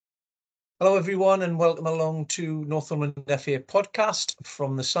Hello, everyone, and welcome along to Northumberland FA podcast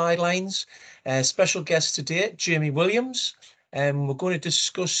from the sidelines. Special guest today, Jamie Williams. We're going to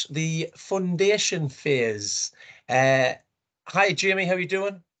discuss the foundation phase. Hi, Jamie. How are you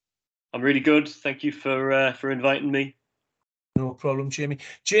doing? I'm really good. Thank you for inviting me. No problem, Jamie.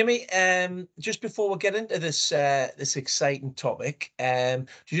 Jamie, just before we get into this exciting topic, do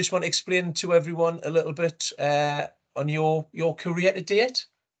you just want to explain to everyone a little bit on your career to date?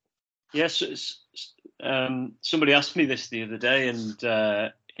 Yes, somebody asked me this the other day, and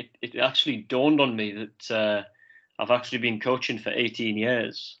it actually dawned on me that I've actually been coaching for 18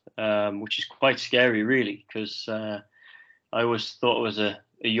 years, which is quite scary, really, because I always thought I was a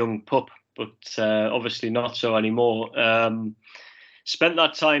young pup, but obviously not so anymore. Spent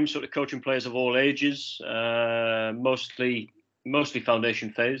that time sort of coaching players of all ages, mostly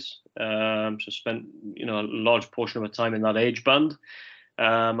foundation phase. So spent a large portion of my time in that age band.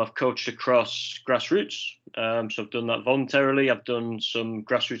 I've coached across grassroots, so I've done that voluntarily. I've done some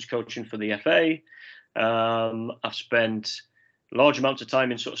grassroots coaching for the FA. I've spent large amounts of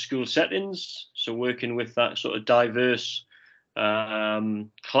time in sort of school settings, so working with that sort of diverse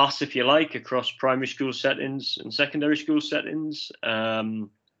class, if you like, across primary school settings and secondary school settings.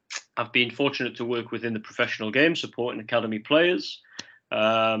 I've been fortunate to work within the professional game, supporting academy players.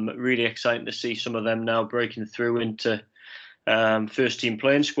 Really exciting to see some of them now breaking through into first team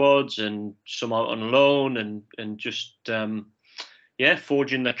playing squads, and some out on loan, and just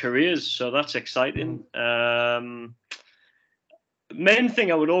forging their careers. So that's exciting. Main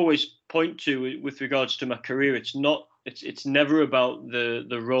thing I would always point to with regards to my career, it's never about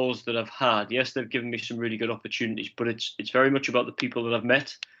the roles that I've had. Yes, they've given me some really good opportunities, but it's very much about the people that I've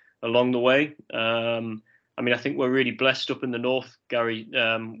met along the way. I think we're really blessed up in the north, Gary,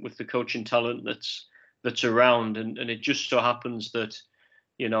 with the coaching talent that's around, and it just so happens that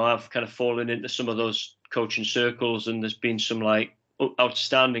I've kind of fallen into some of those coaching circles, and there's been some like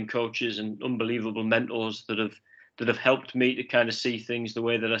outstanding coaches and unbelievable mentors that have helped me to kind of see things the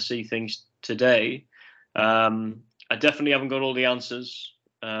way that I see things today. I definitely haven't got all the answers,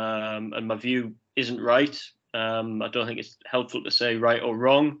 and my view isn't right. I don't think it's helpful to say right or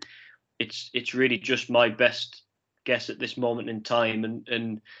wrong. It's really just my best guess at this moment in time,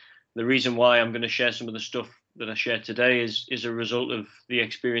 and the reason why I'm going to share some of the stuff that I share today is a result of the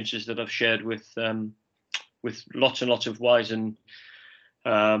experiences that I've shared with lots and lots of wise and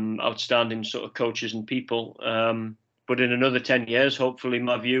outstanding sort of coaches and people. But in another 10 years, hopefully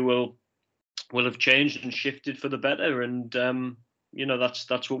my view will have changed and shifted for the better. And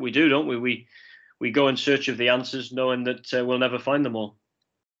that's what we do, don't we? We go in search of the answers, knowing that we'll never find them all.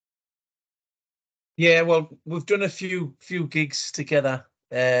 Yeah, well, we've done a few gigs together,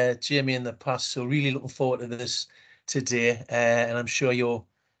 Jamie, in the past, so really looking forward to this today. And I'm sure your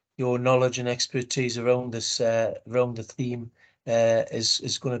knowledge and expertise around this around the theme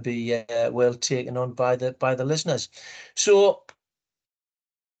is going to be well taken on by the listeners. So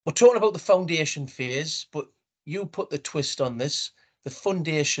we're talking about the foundation phase, but you put the twist on this, the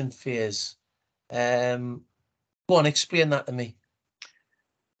foundation phase. Go on, explain that to me.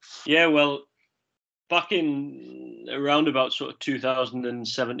 Yeah, well, back in around about sort of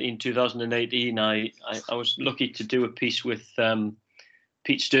 2017, 2018, I was lucky to do a piece with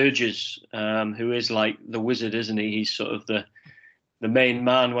Pete Sturgis, who is like the wizard, isn't he? He's sort of the main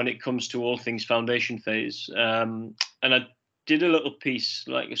man when it comes to all things foundation phase. And I did a little piece,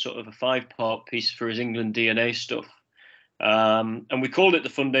 like a sort of a 5-part piece for his England DNA stuff. And we called it the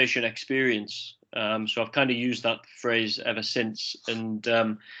Foundation Experience. So I've kind of used that phrase ever since. And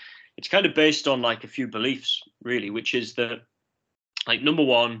it's kind of based on like a few beliefs, really, which is that, like, number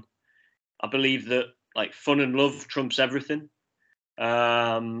one, I believe that like fun and love trumps everything.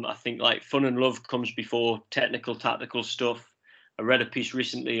 I think like fun and love comes before technical, tactical stuff. I read a piece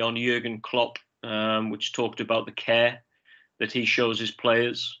recently on Jurgen Klopp, which talked about the care that he shows his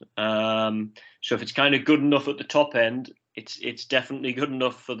players. So if it's kind of good enough at the top end, it's definitely good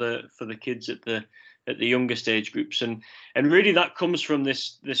enough for the kids at the youngest age groups, and really that comes from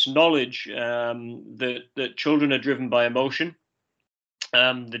this knowledge that children are driven by emotion.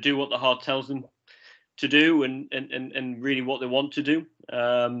 They do what the heart tells them to do, and really what they want to do.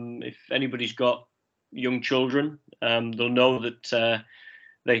 If anybody's got young children, they'll know that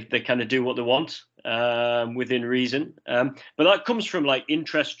they kind of do what they want within reason. But that comes from like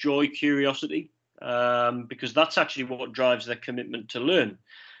interest, joy, curiosity, because that's actually what drives their commitment to learn.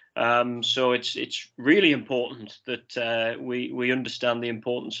 So it's really important that we understand the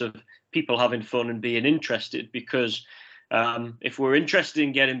importance of people having fun and being interested, because if we're interested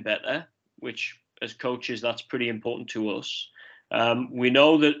in getting better, which as coaches that's pretty important to us, we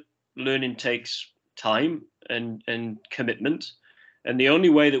know that learning takes time and commitment, and the only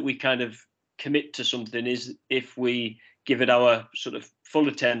way that we kind of commit to something is if we give it our sort of full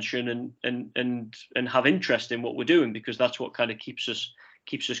attention and have interest in what we're doing, because that's what kind of keeps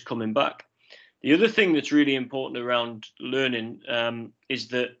us coming back. The other thing that's really important around learning is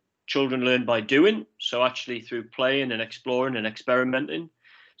that children learn by doing, so actually through playing and exploring and experimenting.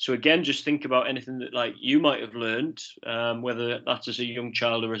 So again, just think about anything that like you might have learned, whether that's as a young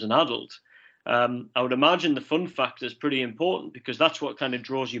child or as an adult. I would imagine the fun factor is pretty important, because that's what kind of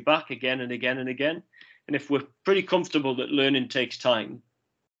draws you back again and again and again. And if we're pretty comfortable that learning takes time,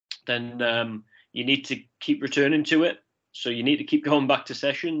 then you need to keep returning to it. So you need to keep going back to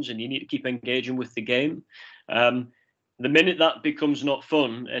sessions, and you need to keep engaging with the game. The minute that becomes not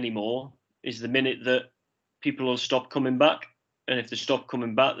fun anymore is the minute that people will stop coming back. And if they stop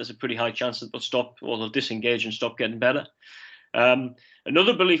coming back, there's a pretty high chance that they'll stop, or they'll disengage and stop getting better.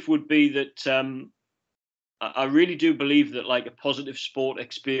 Another belief would be that I really do believe that like a positive sport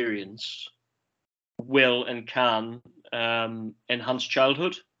experience will and can enhance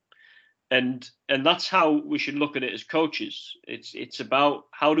childhood. And that's how we should look at it as coaches. It's about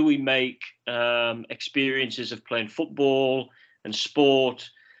how do we make experiences of playing football and sport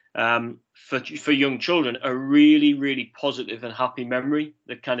for young children a really, really positive and happy memory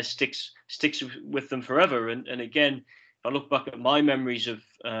that kind of sticks with them forever. And again, if I look back at my memories of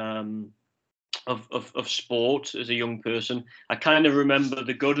sport as a young person, I kind of remember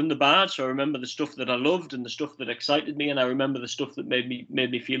the good and the bad. So I remember the stuff that I loved and the stuff that excited me, and I remember the stuff that made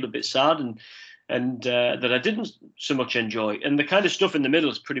me feel a bit sad and that I didn't so much enjoy. And the kind of stuff in the middle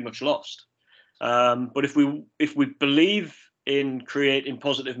is pretty much lost. But if we believe in creating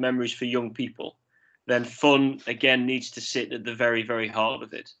positive memories for young people, then fun again needs to sit at the very, very heart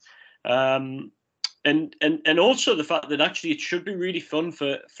of it. And also the fact that actually it should be really fun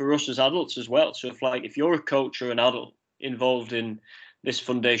for us as adults as well. So if you're a coach or an adult involved in this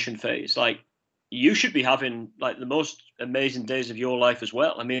foundation phase, like you should be having like the most amazing days of your life as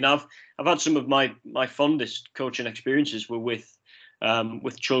well. I mean, I've had some of my fondest coaching experiences were with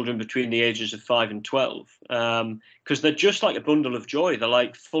children between the ages of 5 and 12, because they're just like a bundle of joy. They're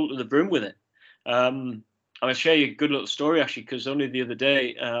like full to the brim with it. I'll share you a good little story actually, because only the other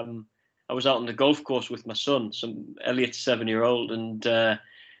day I was out on the golf course with my son, Elliot's 7-year-old, and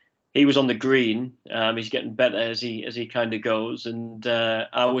he was on the green. He's getting better as he kind of goes, and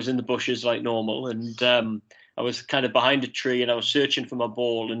I was in the bushes like normal, and I was kind of behind a tree, and I was searching for my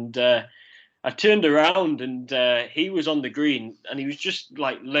ball, and I turned around, and he was on the green, and he was just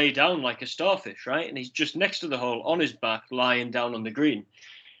like lay down like a starfish, right? And he's just next to the hole on his back, lying down on the green.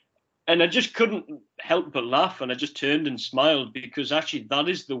 And I just couldn't help but laugh, and I just turned and smiled, because actually that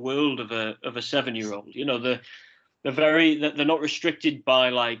is the world of a 7-year-old. You know, they're not restricted by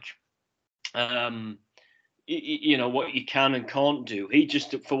like you know what you can and can't do. He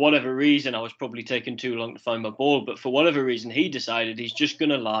just, for whatever reason, I was probably taking too long to find my ball, but for whatever reason he decided he's just going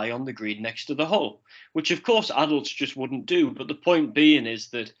to lie on the green next to the hole, which of course adults just wouldn't do. But the point being is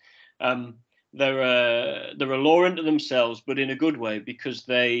that they're a law unto themselves, but in a good way, because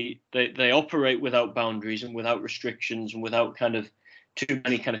they operate without boundaries and without restrictions and without kind of too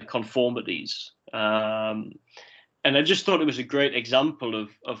many kind of conformities. And I just thought it was a great example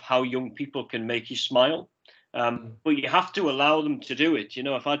of how young people can make you smile. But you have to allow them to do it. You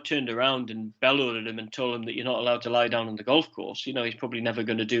know, if I turned around and bellowed at him and told him that you're not allowed to lie down on the golf course, you know, he's probably never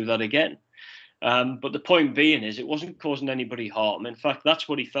going to do that again. But the point being is it wasn't causing anybody harm. In fact, that's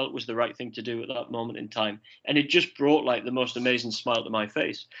what he felt was the right thing to do at that moment in time. And it just brought like the most amazing smile to my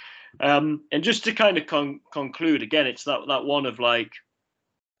face. And just to kind of conclude, again, it's that one of like,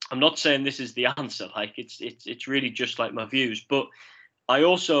 I'm not saying this is the answer. Like it's really just like my views. But I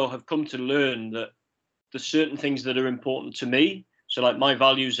also have come to learn that there's certain things that are important to me. So like my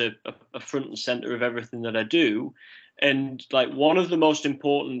values are front and center of everything that I do. And like one of the most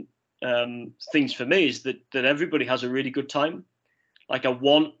important things for me is that everybody has a really good time. Like I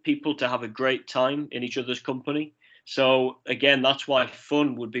want people to have a great time in each other's company. So again, that's why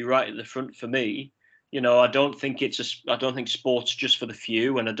fun would be right at the front for me. You know, I don't think sports just for the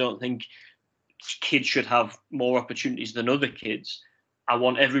few, and I don't think kids should have more opportunities than other kids. I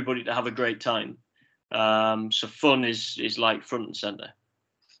want everybody to have a great time. So fun is like front and center.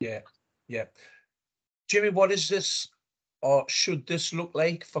 Yeah. Jimmy, what is this, or should this look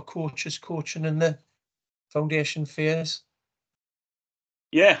like for coaches coaching in the foundation phase?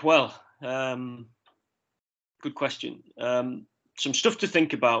 Yeah, well, good question. Some stuff to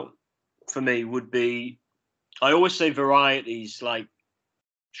think about for me would be, I always say varieties like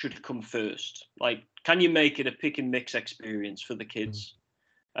should come first. Like, can you make it a pick and mix experience for the kids?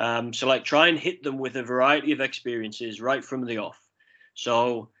 So like try and hit them with a variety of experiences right from the off.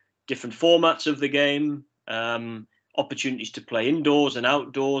 So different formats of the game, opportunities to play indoors and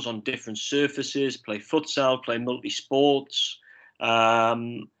outdoors on different surfaces, play futsal, play multi-sports,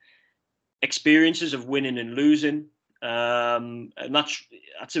 experiences of winning and losing. And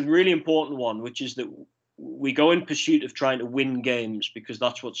that's a really important one, which is that we go in pursuit of trying to win games because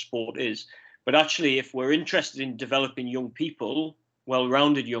that's what sport is. But actually, if we're interested in developing young people,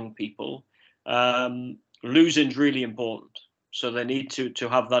 well-rounded young people, losing is really important. So they need to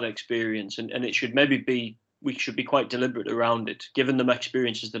have that experience, and it should maybe be, we should be quite deliberate around it, giving them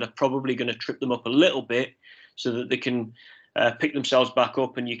experiences that are probably going to trip them up a little bit so that they can pick themselves back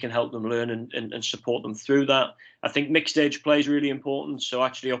up, and you can help them learn and support them through that. I think mixed age play is really important. So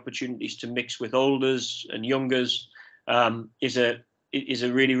actually opportunities to mix with olders and youngers is a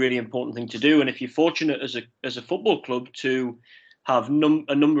really, really important thing to do. And if you're fortunate as a football club to have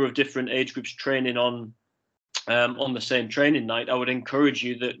a number of different age groups training on the same training night, I would encourage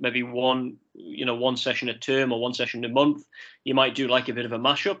you that maybe one session a term or one session a month, you might do like a bit of a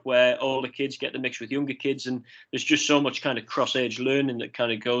mashup where older kids get to mix with younger kids, and there's just so much kind of cross-age learning that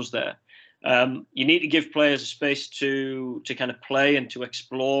kind of goes there. You need to give players a space to kind of play and to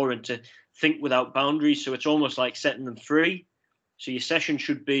explore and to think without boundaries. So it's almost like setting them free. So your session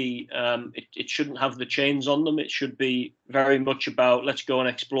should be, it shouldn't have the chains on them. It should be very much about, let's go and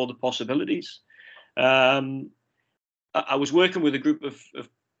explore the possibilities. I was working with a group of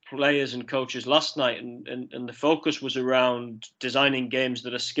players and coaches last night, and the focus was around designing games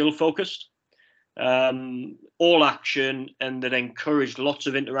that are skill focused, all action, and that encouraged lots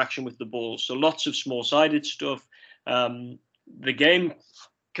of interaction with the ball. So lots of small sided stuff. The game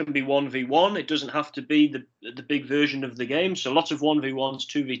can be 1v1. It doesn't have to be the big version of the game. So lots of 1v1s,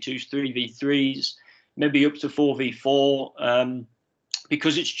 2v2s, 3v3s, maybe up to 4v4.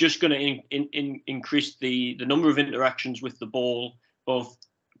 Because it's just going to increase the number of interactions with the ball, both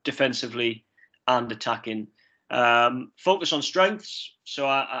defensively and attacking. Focus on strengths. So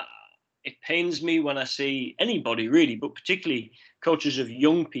it pains me when I see anybody really, but particularly coaches of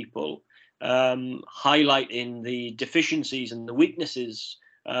young people, highlighting the deficiencies and the weaknesses.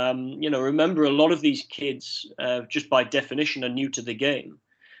 Remember, a lot of these kids, just by definition, are new to the game.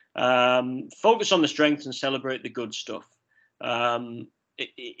 Focus on the strengths and celebrate the good stuff.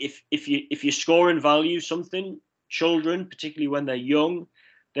 If you score and value something, children, particularly when they're young,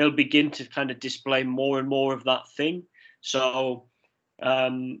 they'll begin to kind of display more and more of that thing. So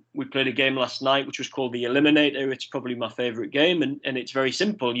we played a game last night which was called the Eliminator. It's probably my favorite game, and it's very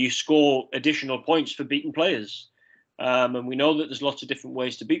simple. You score additional points for beating players, and we know that there's lots of different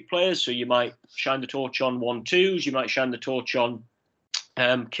ways to beat players. So you might shine the torch on 1-2s, you might shine the torch on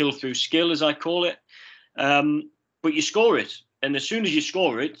kill through skill, as I call it, but you score it. And as soon as you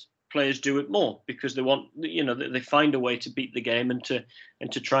score it, players do it more because they want, they find a way to beat the game and to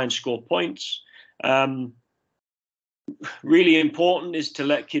try and score points. Really important is to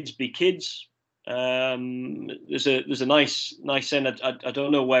let kids be kids. There's a nice saying. I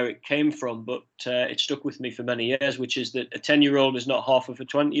don't know where it came from, but it stuck with me for many years, which is that a 10-year-old is not half of a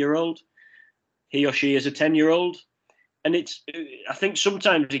 20-year-old. He or she is a 10-year-old, and I think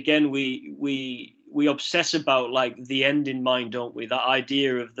sometimes again we obsess about like the end in mind, don't we? That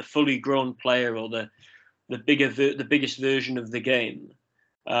idea of the fully grown player or the biggest version of the game.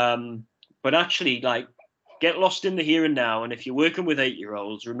 But actually, like, get lost in the here and now. And if you're working with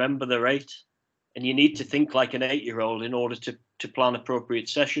 8-year-olds, remember they're 8, and you need to think like an 8-year-old in order to plan appropriate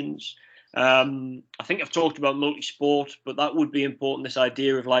sessions. I think I've talked about multi-sport, but that would be important. This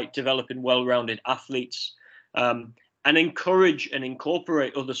idea of like developing well-rounded athletes, and encourage and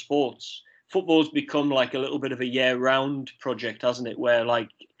incorporate other sports. Football's become like a little bit of a year-round project, hasn't it? Where like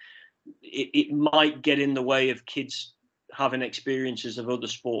it might get in the way of kids having experiences of other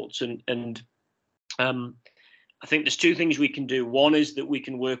sports, and I think there's two things we can do. One is that we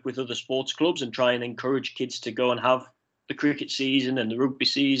can work with other sports clubs and try and encourage kids to go and have the cricket season and the rugby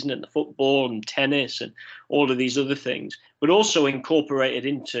season and the football and tennis and all of these other things, but also incorporate it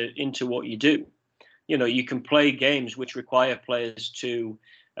into what you do. You can play games which require players to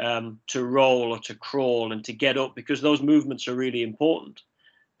roll or to crawl and to get up, because those movements are really important.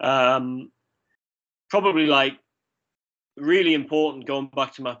 Probably like really important, going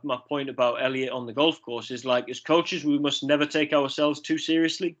back to my point about Elliot on the golf course, is like, as coaches, we must never take ourselves too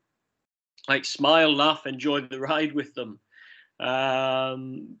seriously. Like, smile, laugh, enjoy the ride with them.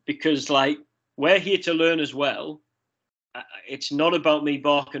 Because like, we're here to learn as well. It's not about me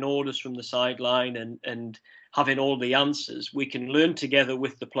barking orders from the sideline and having all the answers. We can learn together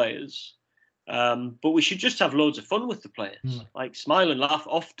with the players. But we should just have loads of fun with the players, like smile and laugh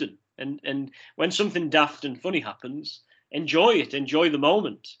often. And when something daft and funny happens, enjoy it, enjoy the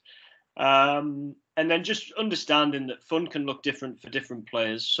moment. And then just understanding that fun can look different for different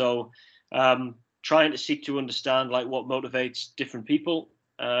players. So trying to seek to understand like what motivates different people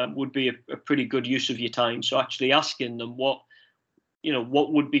would be a pretty good use of your time. So actually asking them what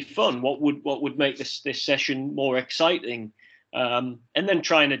would be fun, what would make this session more exciting, and then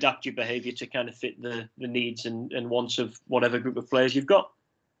try and adapt your behaviour to kind of fit the needs and wants of whatever group of players you've got.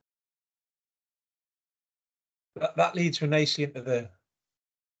 That leads me nicely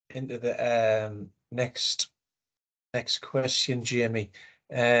into the next question, Jamie.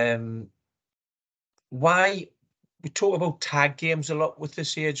 Why we talk about tag games a lot with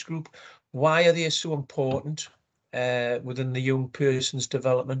this age group? Why are they so important within the young person's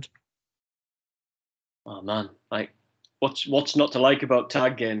development? Oh man, like what's not to like about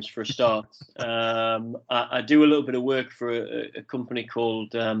tag games for a start? I do a little bit of work for a company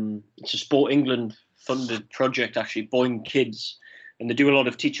called it's a Sport England funded project, actually, Boeing Kids, and they do a lot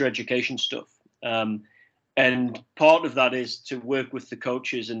of teacher education stuff. And part of that is to work with the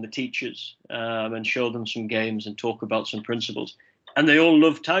coaches and the teachers and show them some games and talk about some principles. And they all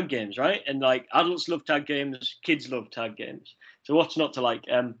love tag games, right? And like adults love tag games, kids love tag games. So what's not to like?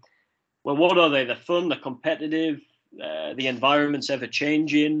 Well, what are they? They're fun, they're competitive, the environment's ever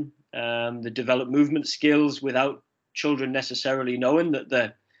changing, they develop movement skills without children necessarily knowing that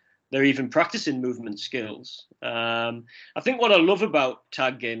they're even practicing movement skills. I think what I love about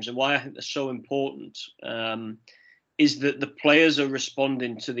tag games and why I think they're so important is that the players are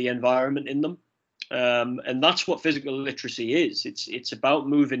responding to the environment in them. And that's what physical literacy is. It's about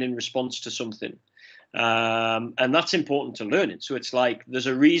moving in response to something. And that's important to learning. So it's like there's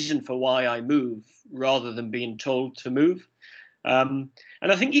a reason for why I move rather than being told to move. And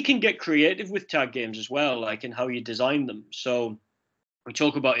I think you can get creative with tag games as well, like in how you design them. So we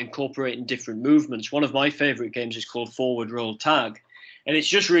talk about incorporating different movements. One of my favorite games is called Forward Roll Tag. And it's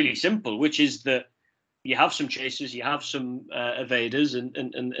just really simple, which is that you have some chasers, you have some evaders,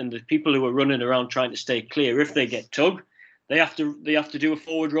 and the people who are running around trying to stay clear, if they get tugged, they have to do a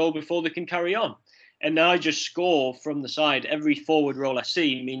forward roll before they can carry on. And now I just score from the side. Every forward roll I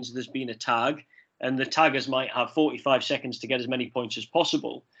see means there's been a tag, and the taggers might have 45 seconds to get as many points as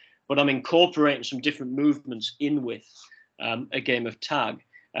possible. But I'm incorporating some different movements in with a game of tag.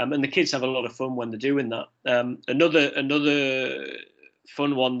 And the kids have a lot of fun when they're doing that. Another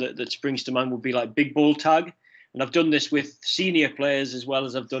fun one that springs to mind would be like big ball tag. And I've done this with senior players as well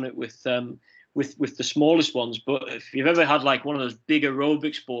as I've done it with the smallest ones. But if you've ever had like one of those big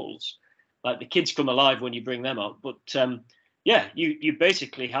aerobics balls, like the kids come alive when you bring them out. But you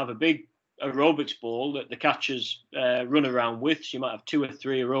basically have a big aerobics ball that the catchers run around with. So you might have 2 or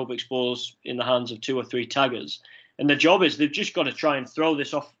 3 aerobics balls in the hands of 2 or 3 taggers. And the job is they've just got to try and throw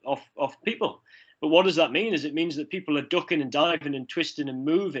this off people. But what does that mean? It means that people are ducking and diving and twisting and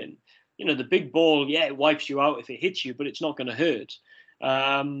moving. You know, the big ball, it wipes you out if it hits you, but it's not going to hurt.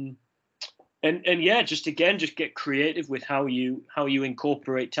 Just get creative with how you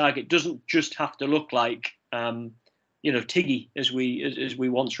incorporate tag. It doesn't just have to look like Tiggy as we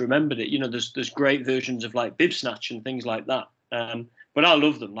once remembered it. You know, there's great versions of like bib snatch and things like that. But I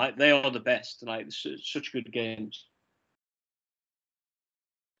love them. Like they are the best. Like such good games.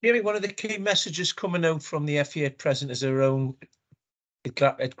 Jamie, one of the key messages coming out from the FA at present is around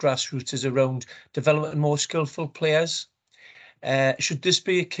at grassroots is around developing more skillful players. Should this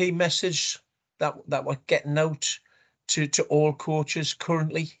be a key message that we're getting out to all coaches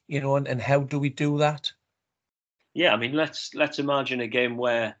currently? You know, and how do we do that? Yeah, I mean, let's imagine a game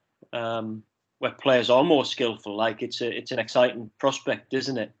where players are more skillful. Like it's an exciting prospect,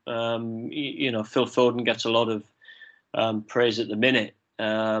 isn't it? Phil Foden gets a lot of praise at the minute.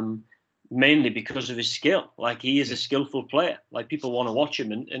 Mainly because of his skill. Like he is a skillful player. Like people want to watch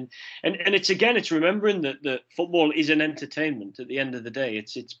him, and it's remembering that football is an entertainment. At the end of the day,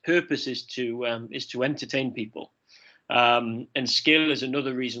 its purpose is to entertain people, and skill is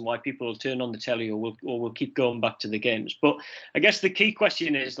another reason why people will turn on the telly or will keep going back to the games. But I guess the key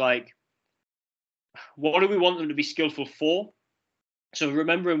question is like, what do we want them to be skillful for? So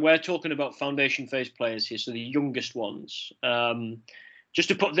remembering we're talking about foundation phase players here, so the youngest ones. Just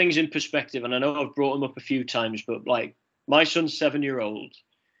to put things in perspective, and I know I've brought them up a few times, but like my son's 7-year-old,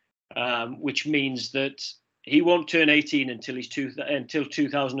 which means that he won't turn 18 until until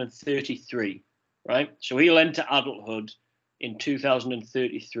 2033, right? So he'll enter adulthood in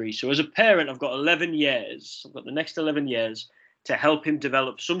 2033. So as a parent, I've got 11 years. I've got the next 11 years to help him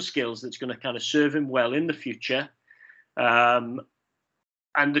develop some skills that's going to kind of serve him well in the future.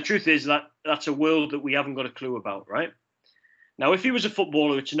 And the truth is that that's a world that we haven't got a clue about, right? Now, if he was a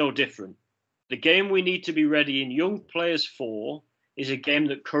footballer, it's no different. The game we need to be ready in young players for is a game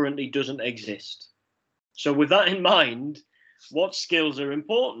that currently doesn't exist. So with that in mind, what skills are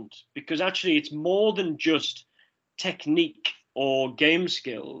important? Because actually it's more than just technique or game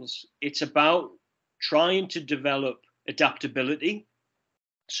skills. It's about trying to develop adaptability.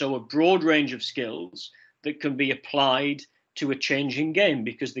 So a broad range of skills that can be applied to a changing game,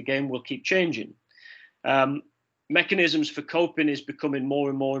 because the game will keep changing. Mechanisms for coping is becoming more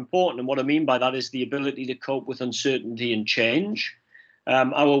and more important. And what I mean by that is the ability to cope with uncertainty and change.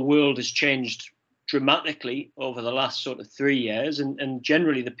 Our world has changed dramatically over the last sort of 3 years. And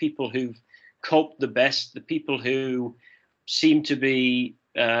generally the people who've coped the best, the people who seem to be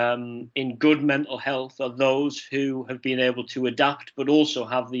in good mental health, are those who have been able to adapt, but also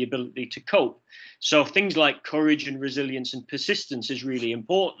have the ability to cope. So things like courage and resilience and persistence is really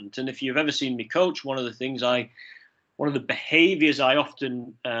important. And if you've ever seen me coach, one of the behaviors I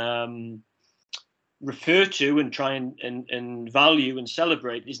often refer to and try and value and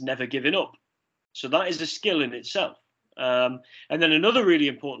celebrate is never giving up. So that is a skill in itself. And then another really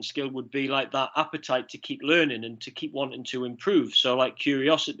important skill would be like that appetite to keep learning and to keep wanting to improve. So like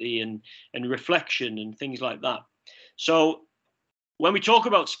curiosity and reflection and things like that. So when we talk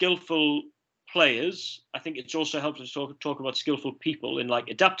about skillful players, I think it's also helps us talk about skillful people in like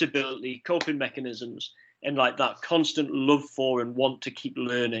adaptability, coping mechanisms, and like that constant love for and want to keep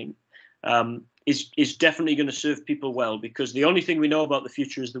learning is definitely going to serve people well, because the only thing we know about the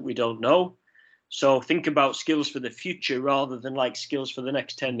future is that we don't know. So think about skills for the future rather than like skills for the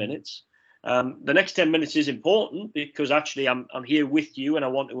next 10 minutes. The next 10 minutes is important because actually I'm here with you and I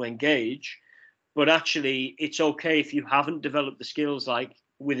want to engage. But actually, it's okay if you haven't developed the skills like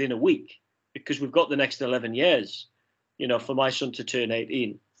within a week, because we've got the next 11 years, for my son to turn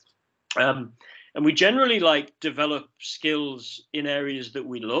 18. And we generally like develop skills in areas that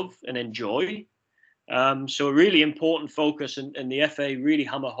we love and enjoy. So a really important focus, and the FA really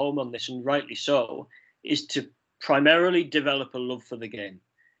hammer home on this, and rightly so, is to primarily develop a love for the game.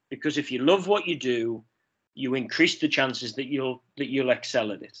 Because if you love what you do, you increase the chances that you'll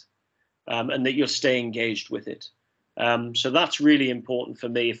excel at it, and that you'll stay engaged with it. So that's really important for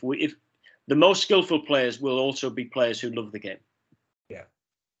me. If the most skillful players will also be players who love the game.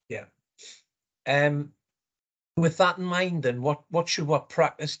 Yeah. With that in mind, then what should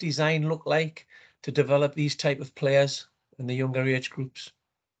practice design look like to develop these type of players in the younger age groups?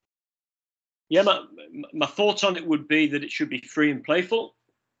 Yeah, my thoughts on it would be that it should be free and playful.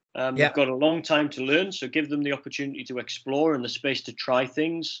 They've got a long time to learn, so give them the opportunity to explore and the space to try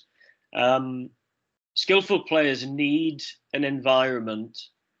things. Skillful players need an environment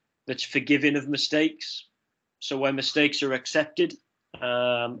that's forgiving of mistakes. So where mistakes are accepted,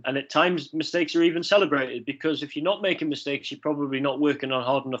 and at times mistakes are even celebrated, because if you're not making mistakes, you're probably not working on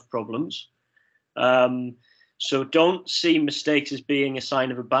hard enough problems. So don't see mistakes as being a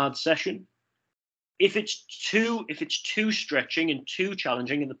sign of a bad session. If it's too stretching and too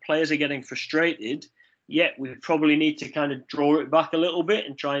challenging and the players are getting frustrated, we probably need to kind of draw it back a little bit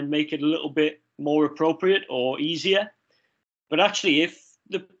and try and make it a little bit more appropriate or easier. But actually, if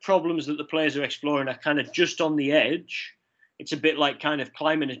the problems that the players are exploring are kind of just on the edge, it's a bit like kind of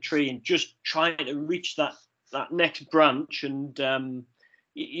climbing a tree and just trying to reach that next branch. And,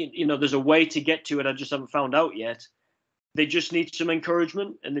 there's a way to get to it. I just haven't found out yet. They just need some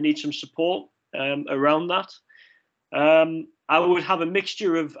encouragement and they need some support around that. I would have a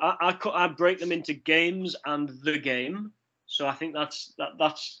mixture of, I break them into games and the game. So I think that's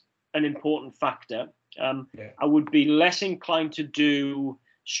an important factor. I would be less inclined to do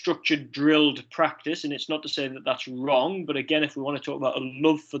structured, drilled practice, and it's not to say that that's wrong, but again, if we want to talk about a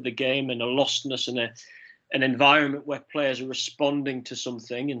love for the game and a lostness and an environment where players are responding to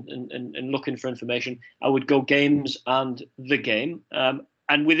something and looking for information, I would go games and the game.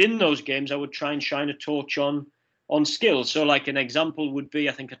 And within those games, I would try and shine a torch on skills. So like an example would be,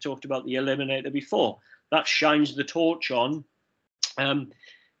 I think I talked about the Eliminator before. That shines the torch on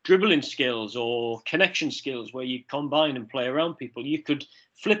dribbling skills or connection skills where you combine and play around people. You could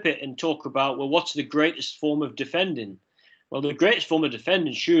flip it and talk about, well, what's the greatest form of defending? Well, the greatest form of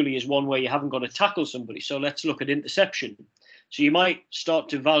defending surely is one where you haven't got to tackle somebody. So let's look at interception. So you might start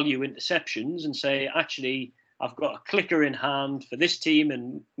to value interceptions and say, actually, I've got a clicker in hand for this team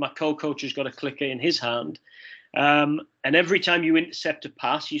and my co-coach has got a clicker in his hand. And every time you intercept a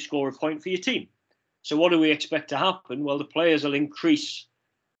pass, you score a point for your team. So what do we expect to happen? Well, the players will increase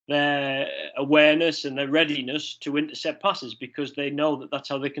their awareness and their readiness to intercept passes, because they know that that's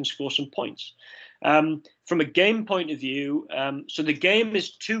how they can score some points. From a game point of view, so the game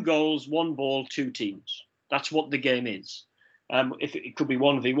is 2 goals, 1 ball, 2 teams. That's what the game is. If it could be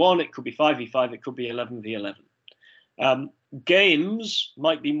 1v1, it could be 5v5, it could be 11v11. Games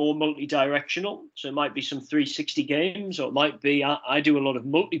might be more multi-directional, so it might be some 360 games, or it might be, I do a lot of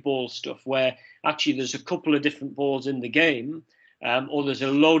multi-ball stuff where actually there's a couple of different balls in the game, or there's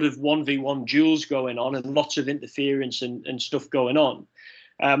a load of 1v1 duels going on and lots of interference and stuff going on.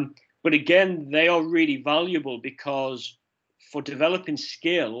 But again, they are really valuable because for developing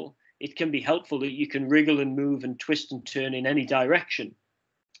skill, it can be helpful that you can wriggle and move and twist and turn in any direction.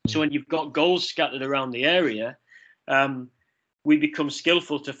 So when you've got goals scattered around the area, we become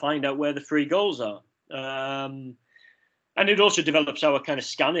skillful to find out where the free goals are. And it also develops our kind of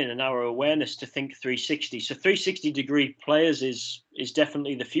scanning and our awareness to think 360. So 360-degree players is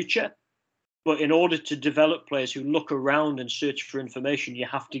definitely the future. But in order to develop players who look around and search for information, you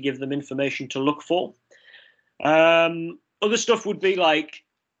have to give them information to look for. Other stuff would be like,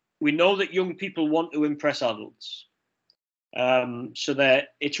 we know that young people want to impress adults. So that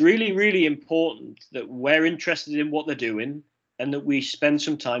it's really, really important that we're interested in what they're doing and that we spend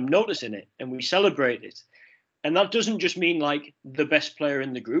some time noticing it and we celebrate it. And that doesn't just mean like the best player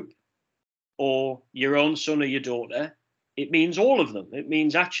in the group or your own son or your daughter. It means all of them. It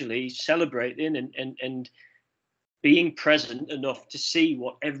means actually celebrating and being present enough to see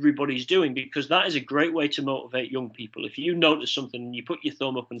what everybody's doing, because that is a great way to motivate young people. If you notice something and you put your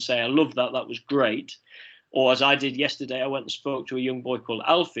thumb up and say, I love that, that was great. Or as I did yesterday, I went and spoke to a young boy called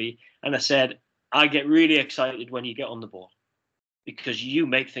Alfie and I said, I get really excited when you get on the ball because you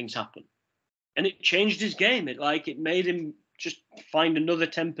make things happen. And it changed his game. It made him just find another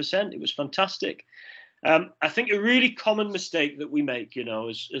 10%. It was fantastic. I think a really common mistake that we make,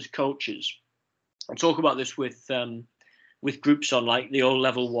 as coaches, I talk about this with groups on like the old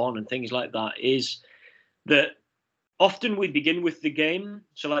level 1 and things like that, is that often we begin with the game.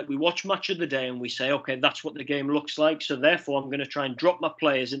 So like we watch Match of the Day and we say, okay, that's what the game looks like. So therefore I'm going to try and drop my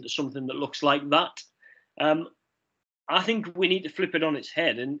players into something that looks like that. I think we need to flip it on its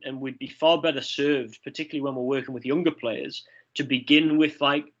head, and we'd be far better served, particularly when we're working with younger players, to begin with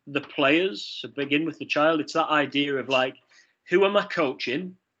like the players, so begin with the child. It's that idea of like, who am I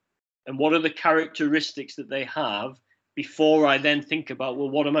coaching and what are the characteristics that they have before I then think about, well,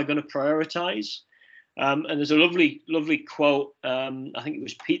 what am I going to prioritize? And there's a lovely, lovely quote. I think it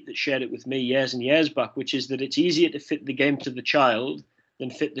was Pete that shared it with me years and years back, which is that it's easier to fit the game to the child than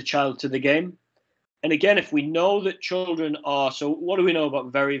fit the child to the game. And again, if we know that children are, so what do we know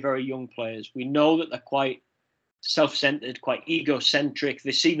about very, very young players? We know that they're quite self-centered, quite egocentric.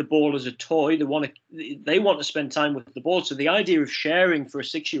 They see the ball as a toy. They want to spend time with the ball. So the idea of sharing for a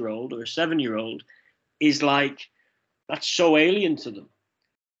 6-year-old or a 7-year-old is like, that's so alien to them.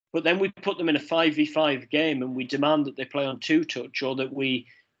 But then we put them in a 5v5 game and we demand that they play on 2-touch, or that we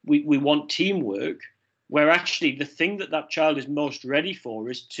want teamwork, where actually the thing that child is most ready for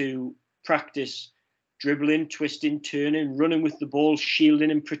is to practice dribbling, twisting, turning, running with the ball, shielding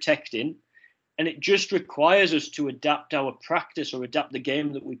and protecting. And it just requires us to adapt our practice or adapt the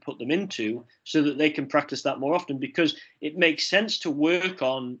game that we put them into so that they can practice that more often, because it makes sense to work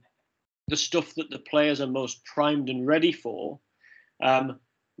on the stuff that the players are most primed and ready for,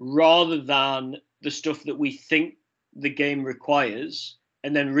 rather than the stuff that we think the game requires,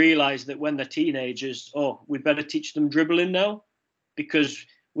 and then realize that when they're teenagers, we better teach them dribbling now because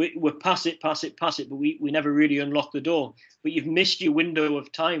we're pass it, but we never really unlock the door. But you've missed your window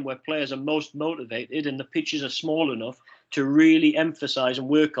of time where players are most motivated and the pitches are small enough to really emphasize and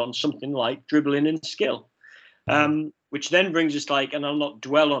work on something like dribbling and skill. Which then brings us and I'll not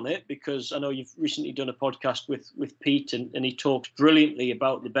dwell on it because I know you've recently done a podcast with Pete and he talks brilliantly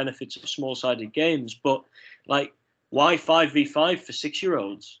about the benefits of small-sided games, but why 5v5 for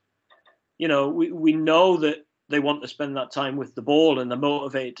 6-year-olds? We know that they want to spend that time with the ball and they're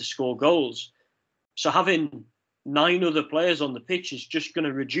motivated to score goals. So having 9 other players on the pitch is just going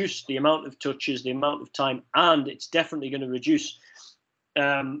to reduce the amount of touches, the amount of time, and it's definitely going to reduce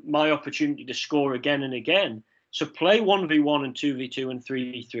my opportunity to score again and again. So play 1v1 and 2v2 and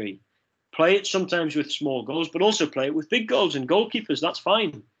 3v3. Play it sometimes with small goals, but also play it with big goals and goalkeepers. That's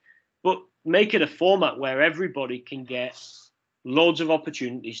fine. But make it a format where everybody can get loads of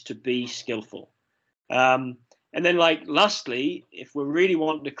opportunities to be skillful. And then lastly, if we're really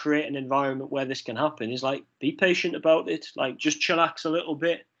wanting to create an environment where this can happen, is be patient about it. Just chillax a little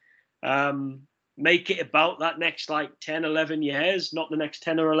bit. Make it about that next 10, 11 years, not the next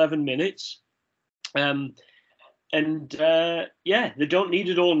 10 or 11 minutes. they don't need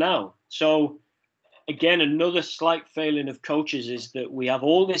it all now. So again, another slight failing of coaches is that we have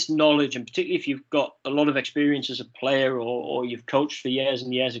all this knowledge, and particularly if you've got a lot of experience as a player or you've coached for years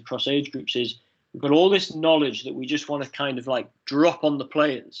and years across age groups, is we've got all this knowledge that we just want to kind of like drop on the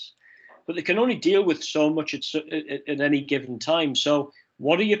players, but they can only deal with so much at any given time. So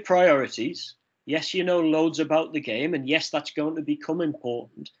what are your priorities? Yes, you know loads about the game, and yes, that's going to become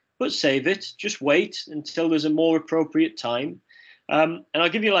important, but save it. Just wait until there's a more appropriate time. And I'll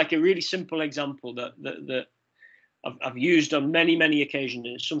give you like a really simple example that I've used on many occasions.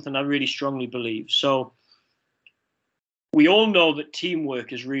 It's something I really strongly believe. So we all know that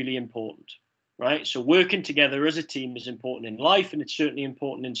teamwork is really important, right? So working together as a team is important in life, and it's certainly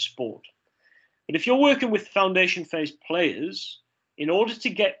important in sport. But if you're working with foundation phase players, in order to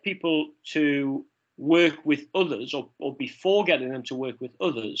get people to work with others, or before getting them to work with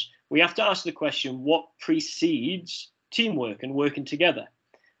others, we have to ask the question, what precedes teamwork and working together?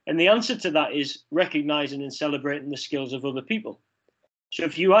 And the answer to that is recognizing and celebrating the skills of other people. So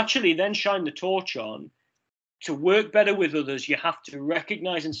if you actually then shine the torch on, to work better with others, you have to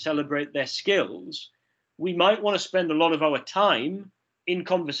recognize and celebrate their skills. We might want to spend a lot of our time in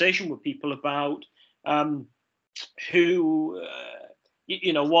conversation with people about who,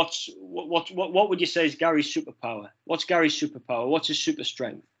 what would you say is Gary's superpower? What's Gary's superpower? What's his super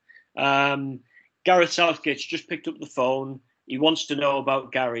strength? Gareth Southgate's just picked up the phone. He wants to know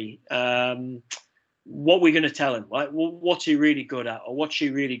about Gary. What are we going to tell him? Like, what's he really good at, or what's she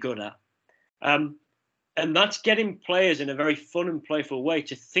really good at? And that's getting players in a very fun and playful way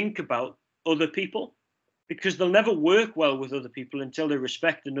to think about other people, because they'll never work well with other people until they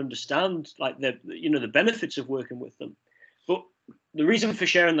respect and understand like the benefits of working with them. But the reason for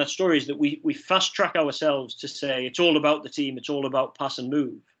sharing that story is that we fast track ourselves to say it's all about the team, it's all about pass and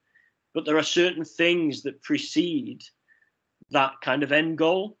move. But there are certain things that precede that kind of end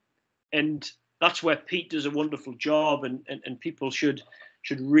goal. And that's where Pete does a wonderful job, and people should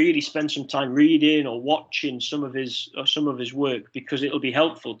really spend some time reading or watching some of his work, because it'll be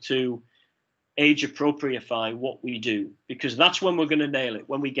helpful to age appropriatify what we do, because that's when we're going to nail it.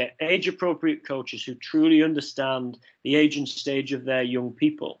 When we get age appropriate coaches who truly understand the age and stage of their young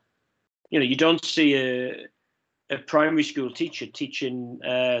people. You don't see a primary school teacher teaching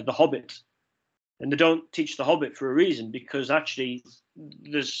The Hobbit, and they don't teach The Hobbit for a reason, because actually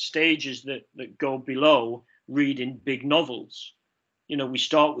there's stages that go below reading big novels. We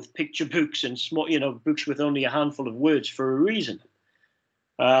start with picture books and small, books with only a handful of words for a reason.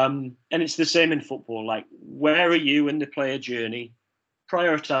 And it's the same in football. Like, where are you in the player journey?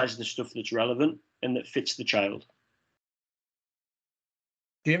 Prioritize the stuff that's relevant and that fits the child.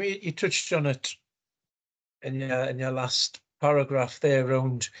 Jamie, you touched on it in your last paragraph there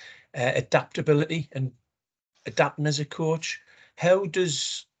around adaptability and adapting as a coach. How important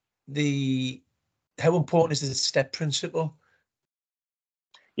is the step principle?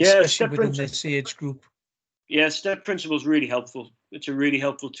 Yeah, especially within this age group. Yeah, step principle is really helpful. It's a really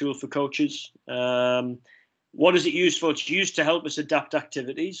helpful tool for coaches. What is it used for? It's used to help us adapt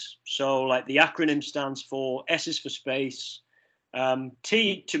activities. So like the acronym stands for, S is for space.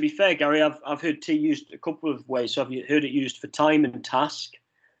 T, to be fair, Gary, I've heard T used a couple of ways. So I've heard it used for time and task.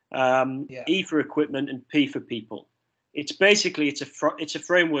 E for equipment, and P for people. It's basically, it's a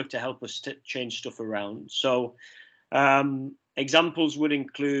framework to help us change stuff around. So examples would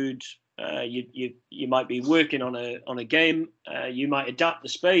include, you might be working on a game. You might adapt the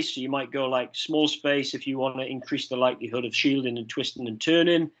space. So you might go like small space if you want to increase the likelihood of shielding and twisting and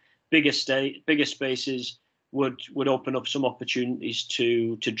turning. Bigger spaces would open up some opportunities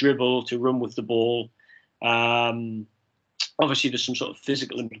to dribble, to run with the ball. Obviously, there's some sort of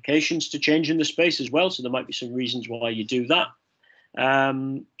physical implications to changing the space as well. So there might be some reasons why you do that.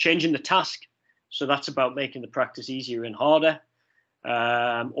 Changing the task. So that's about making the practice easier and harder,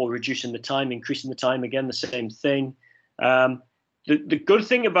 or reducing the time, increasing the time. Again, the same thing. The good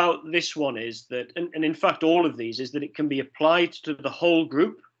thing about this one is that, and in fact, all of these, is that it can be applied to the whole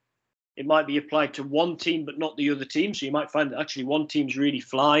group. It might be applied to one team, but not the other team. So you might find that actually one team's really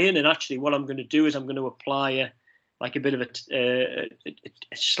flying, and actually what I'm going to do is I'm going to apply a bit of a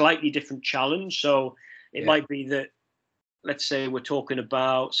slightly different challenge. So it might be that, let's say we're talking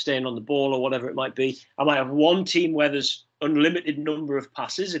about staying on the ball or whatever it might be. I might have one team where there's unlimited number of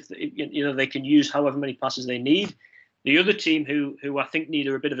passes. If they can use however many passes they need. The other team who I think need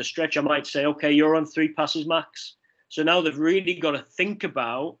a bit of a stretch, I might say, okay, you're on 3 passes max. So now they've really got to think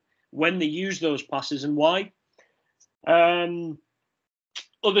about when they use those passes and why.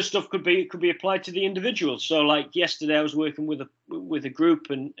 other stuff could be applied to the individual. So like yesterday, I was working with a group,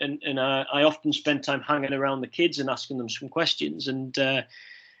 and I often spend time hanging around the kids and asking them some questions. And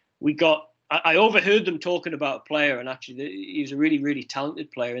I overheard them talking about a player, and actually he was a really, really talented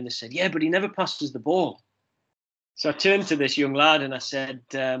player. And they said, "Yeah, but he never passes the ball." So I turned to this young lad and I said,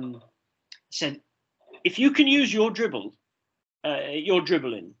 "If you can use your dribbling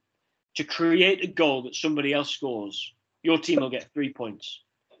to create a goal that somebody else scores, your team will get 3 points."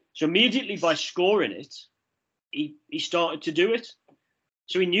 So immediately by scoring it, he started to do it.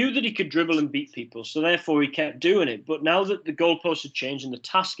 So he knew that he could dribble and beat people. So therefore he kept doing it. But now that the goalposts had changed and the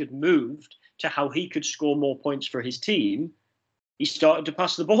task had moved to how he could score more points for his team, he started to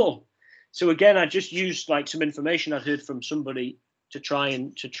pass the ball. So again, I just used like some information I'd heard from somebody to try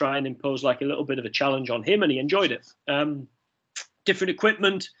and impose like a little bit of a challenge on him, and he enjoyed it. Different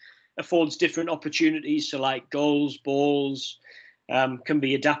equipment affords different opportunities. So like goals, balls, can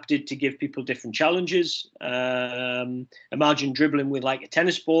be adapted to give people different challenges. Imagine dribbling with like a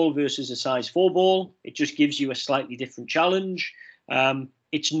tennis ball versus a size 4 ball. It just gives you a slightly different challenge.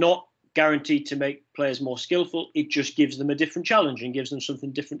 It's not guaranteed to make players more skillful. It just gives them a different challenge and gives them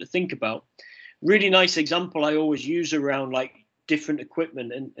something different to think about. Really nice example I always use around like different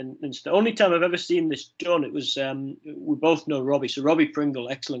equipment. And it's the only time I've ever seen this done. It was, we both know Robbie. So Robbie Pringle,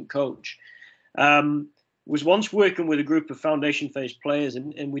 excellent coach. Was once working with a group of foundation phase players,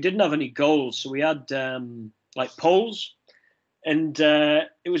 and we didn't have any goals. So we had like poles, and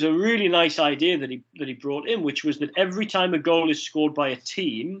it was a really nice idea that he brought in, which was that every time a goal is scored by a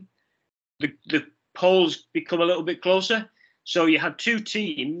team, the poles become a little bit closer. So you had 2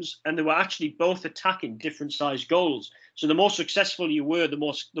 teams, and they were actually both attacking different size goals. So the more successful you were, the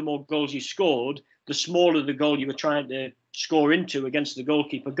more goals you scored, the smaller the goal you were trying to score into against the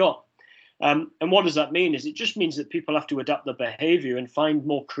goalkeeper got. And what does that mean? It just means that people have to adapt their behavior and find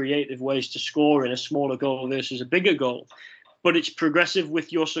more creative ways to score in a smaller goal versus a bigger goal. But it's progressive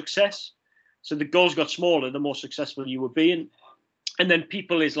with your success. So the goals got smaller, the more successful you were being. And then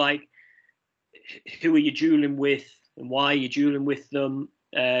people is like, who are you dueling with and why are you dueling with them?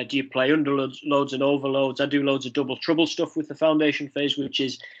 Do you play underloads and overloads? I do loads of double trouble stuff with the foundation phase, which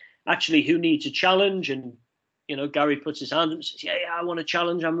is actually who needs a challenge. And Gary puts his hand up and says, yeah, I want a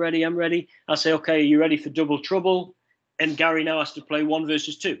challenge. I'm ready. I say, okay, are you ready for double trouble? And Gary now has to play 1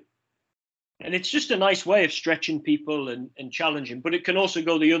 versus 2. And it's just a nice way of stretching people and challenging. But it can also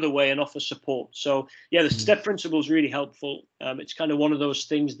go the other way and offer support. So, yeah, the step principle is really helpful. It's kind of one of those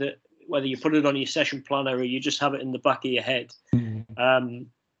things that whether you put it on your session planner or you just have it in the back of your head,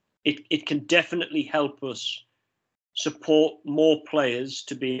 it can definitely help us support more players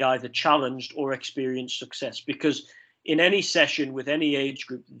to be either challenged or experience success, because in any session with any age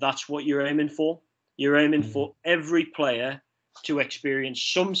group, that's what you're aiming for. You're aiming for every player to experience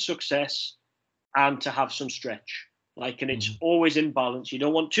some success and to have some stretch. And it's always in balance. You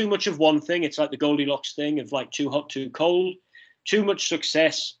don't want too much of one thing. It's like the Goldilocks thing of like too hot, too cold. Too much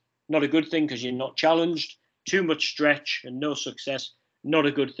success, not a good thing because you're not challenged. Too much stretch and no success, not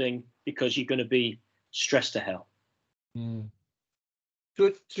a good thing because you're going to be stressed to hell.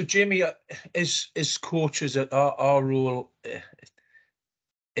 So Jamie, as coaches, our role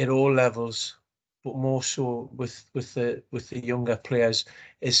at all levels, but more so with the younger players,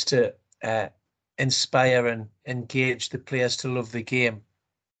 is to inspire and engage the players to love the game.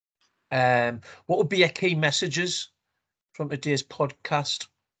 What would be your key messages from today's podcast?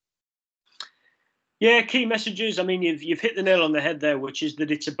 Yeah, key messages. I mean, you've hit the nail on the head there, which is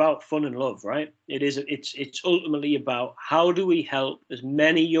that it's about fun and love, right? It's ultimately about how do we help as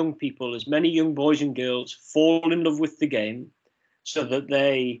many young people, as many young boys and girls fall in love with the game so that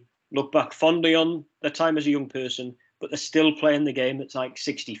they look back fondly on their time as a young person, but they're still playing the game that's like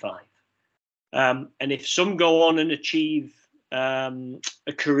 65. And if some go on and achieve a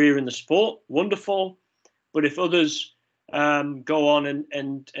career in the sport, wonderful. But if others go on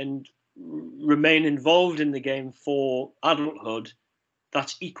and remain involved in the game for adulthood,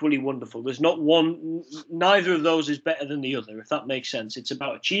 that's equally wonderful. There's not one, neither of those is better than the other, if that makes sense. It's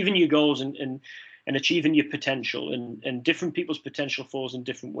about achieving your goals and achieving your potential, and different people's potential falls in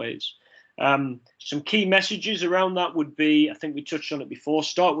different ways. Some key messages around that would be, I think we touched on it before,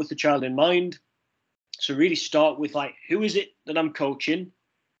 start with the child in mind. So really start with like, who is it that I'm coaching?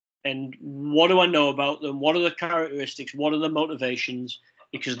 And what do I know about them? What are the characteristics? What are the motivations?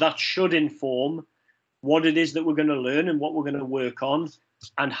 Because that should inform what it is that we're going to learn and what we're going to work on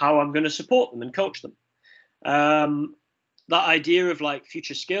and how I'm going to support them and coach them. That idea of like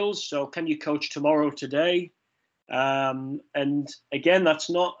future skills. So can you coach tomorrow, today? And again, that's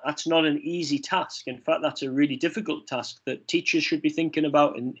not an easy task. In fact, that's a really difficult task that teachers should be thinking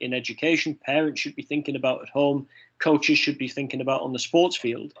about in education, parents should be thinking about at home, coaches should be thinking about on the sports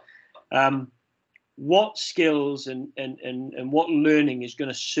field. What skills and what learning is going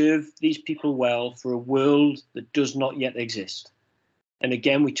to serve these people well for a world that does not yet exist? And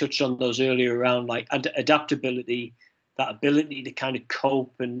again, we touched on those earlier around like adaptability, that ability to kind of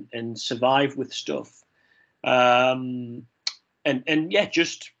cope and survive with stuff. And yeah,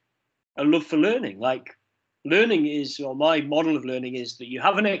 just a love for learning. Like learning is, or my model of learning is that you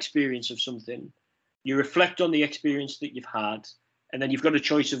have an experience of something, you reflect on the experience that you've had, and then you've got a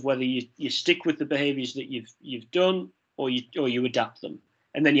choice of whether you stick with the behaviors that you've done or you adapt them.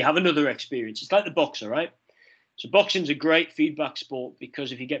 And then you have another experience. It's like the boxer, right? So boxing's a great feedback sport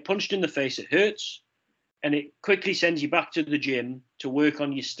because if you get punched in the face, it hurts. And it quickly sends you back to the gym to work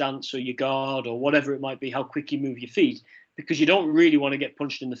on your stance or your guard or whatever it might be, how quick you move your feet, because you don't really want to get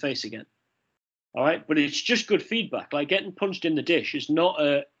punched in the face again. All right. But it's just good feedback. Like getting punched in the dish is not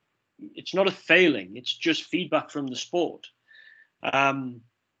a failing. It's just feedback from the sport. And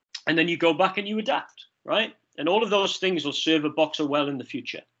then you go back and you adapt, right? And all of those things will serve a boxer well in the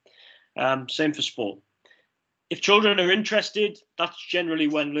future. Same for sport. If children are interested, that's generally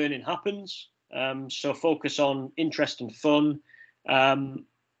when learning happens. So focus on interest and fun.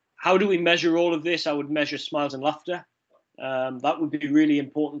 How do we measure all of this? I would measure smiles and laughter. That would be really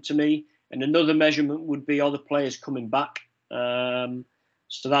important to me. And another measurement would be are the players coming back?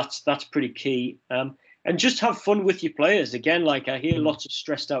 So that's pretty key. And just have fun with your players. Again, like I hear lots of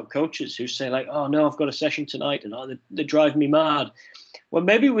stressed out coaches who say like, oh no, I've got a session tonight and they drive me mad. Well,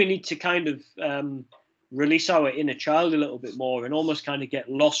 maybe we need to kind of release our inner child a little bit more and almost kind of get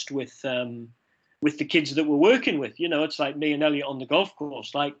lost with the kids that we're working with. You know, it's like me and Elliot on the golf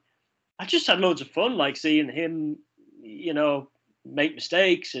course. Like I just had loads of fun, like seeing him, you know, make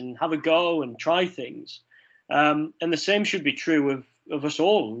mistakes and have a go and try things. And the same should be true of us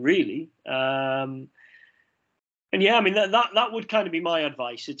all, really. And yeah, I mean, that would kind of be my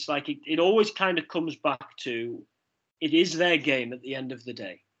advice. It's like it always kind of comes back to it is their game at the end of the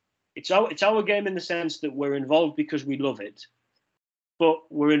day. It's our game in the sense that we're involved because we love it, but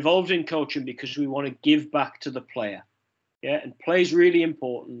we're involved in coaching because we want to give back to the player. Yeah, and play is really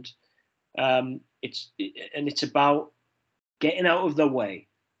important. It's about getting out of the way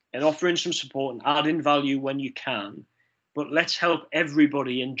and offering some support and adding value when you can. But let's help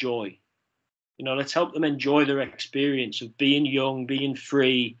everybody enjoy. You know, let's help them enjoy their experience of being young, being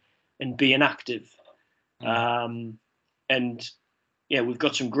free, and being active. And yeah, we've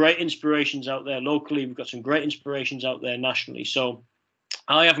got some great inspirations out there locally. We've got some great inspirations out there nationally. So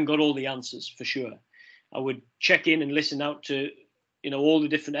I haven't got all the answers for sure. I would check in and listen out to, you know, all the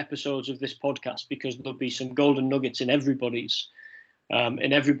different episodes of this podcast because there'll be some golden nuggets in everybody's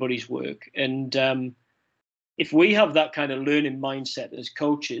work. And if we have that kind of learning mindset as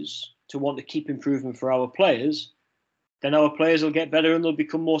coaches to want to keep improving for our players, then our players will get better and they'll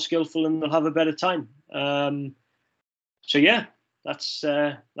become more skillful and they'll have a better time. So yeah, that's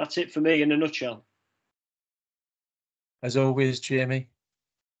it for me in a nutshell. As always, Jamie,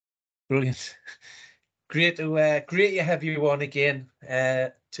 brilliant. Great to have you on again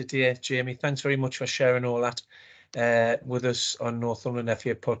today, Jamie. Thanks very much for sharing all that with us on Northumberland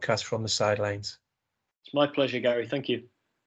FA podcast from the sidelines. It's my pleasure, Gary. Thank you.